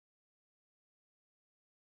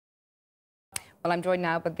Well, I'm joined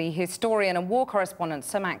now by the historian and war correspondent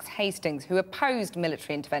Sir Max Hastings, who opposed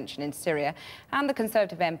military intervention in Syria, and the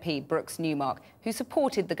Conservative MP Brooks Newmark, who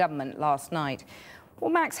supported the government last night. Well,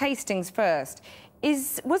 Max Hastings first.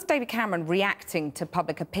 Was David Cameron reacting to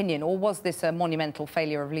public opinion, or was this a monumental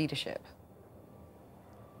failure of leadership?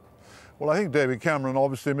 Well, I think David Cameron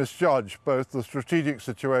obviously misjudged both the strategic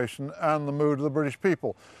situation and the mood of the British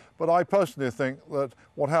people. But I personally think that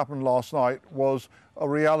what happened last night was a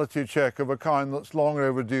reality check of a kind that's long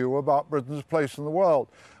overdue about Britain's place in the world.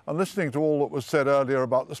 And listening to all that was said earlier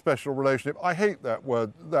about the special relationship, I hate that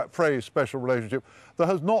word, that phrase, special relationship. There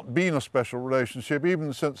has not been a special relationship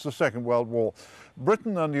even since the Second World War.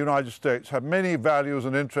 Britain and the United States have many values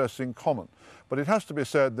and interests in common. But it has to be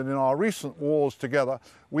said that in our recent wars together,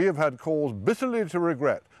 we have had cause bitterly to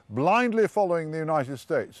regret blindly following the United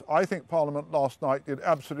States. I think Parliament last night did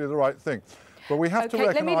absolutely the right thing. But we have to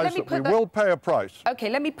recognise that we will pay a price. OK,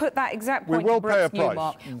 let me put that exact point to Brooks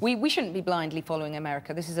Newmark. We shouldn't be blindly following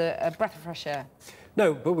America. This is a breath of fresh air.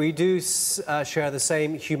 No, but we do share the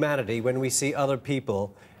same humanity when we see other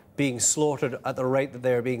people being slaughtered at the rate that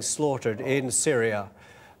they're being slaughtered in Syria.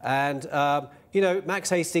 And, you know, Max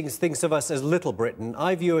Hastings thinks of us as Little Britain.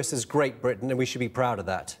 I view us as Great Britain, and we should be proud of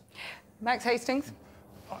that. Max Hastings?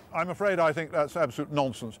 I'm afraid I think that's absolute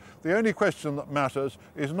nonsense. The only question that matters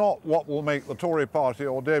is not what will make the Tory party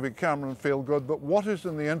or David Cameron feel good, but what is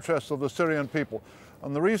in the interests of the Syrian people.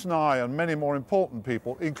 And the reason I and many more important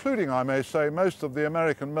people, including, I may say, most of the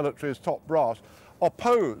American military's top brass,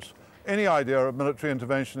 oppose any idea of military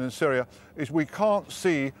intervention in Syria is we can't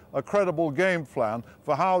see a credible game plan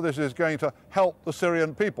for how this is going to help the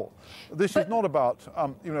Syrian people. This is not about,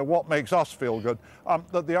 you know, what makes us feel good.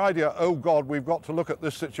 That the idea, oh God, we've got to look at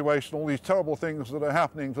this situation, all these terrible things that are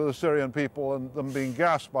happening to the Syrian people and them being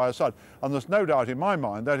gassed by Assad. And there's no doubt in my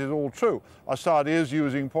mind that is all true. Assad is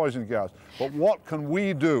using poison gas. But what can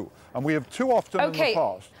we do? And we have too often in the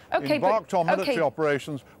past embarked on military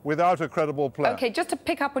operations without a credible plan. OK, just to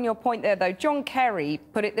pick up on your point there, though, John Kerry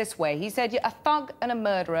put it this way. He said a thug and a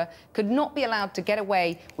murderer could not be allowed to get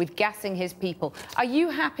away with gassing his people. Are you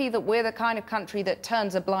happy that we're the kind of country that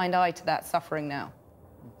turns a blind eye to that suffering now?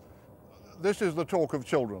 This is the talk of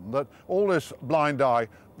children, that all this blind eye,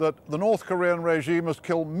 that the North Korean regime has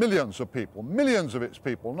killed millions of people, millions of its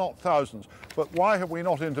people, not thousands. But why have we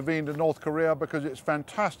not intervened in North Korea? Because it's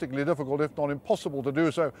fantastically difficult, if not impossible, to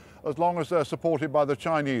do so as long as they're supported by the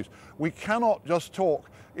Chinese. We cannot just talk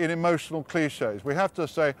in emotional cliches. We have to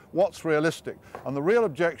say what's realistic. And the real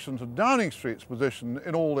objection to Downing Street's position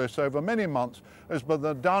in all this over many months is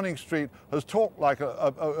that Downing Street has talked like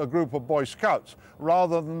a group of Boy Scouts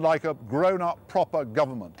rather than like a grown-up proper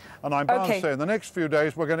government. And I'm bound to say in the next few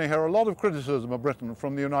days we're going to hear a lot of criticism of Britain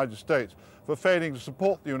from the United States for failing to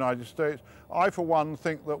support the United States. I, for one,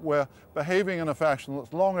 think that we're behaving in a fashion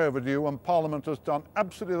that's long overdue, and Parliament has done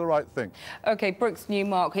absolutely the right thing. OK, Brooks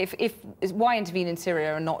Newmark, why intervene in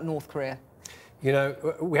Syria and not North Korea? You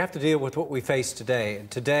know, we have to deal with what we face today.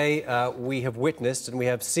 Today, we have witnessed and we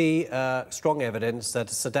have strong evidence that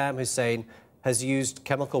Saddam Hussein has used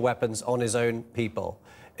chemical weapons on his own people.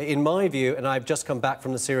 In my view, and I've just come back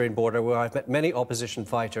from the Syrian border where I've met many opposition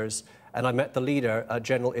fighters, and I met the leader,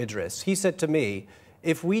 General Idris. He said to me,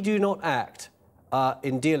 if we do not act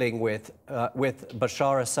in dealing with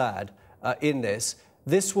Bashar Assad in this,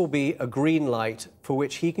 this will be a green light for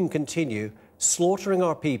which he can continue slaughtering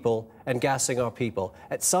our people and gassing our people.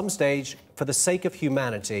 At some stage, for the sake of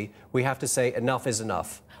humanity, we have to say enough is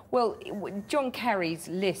enough. Well, John Kerry's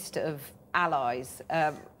list of allies,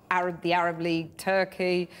 the Arab League,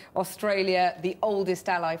 Turkey, Australia, the oldest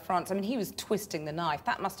ally, France. I mean, he was twisting the knife.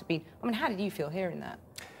 That must have been... I mean, how did you feel hearing that?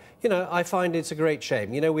 You know, I find it's a great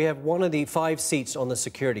shame. You know, we have one of the 5 seats on the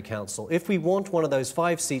Security Council. If we want one of those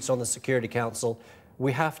 5 seats on the Security Council,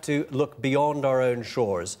 we have to look beyond our own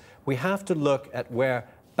shores. We have to look at where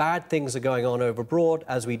bad things are going on over abroad,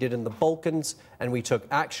 as we did in the Balkans, and we took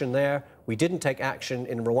action there. We didn't take action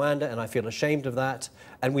in Rwanda, and I feel ashamed of that.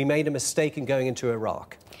 And we made a mistake in going into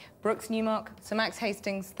Iraq. Brooks Newmark, Sir Max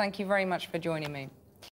Hastings, thank you very much for joining me.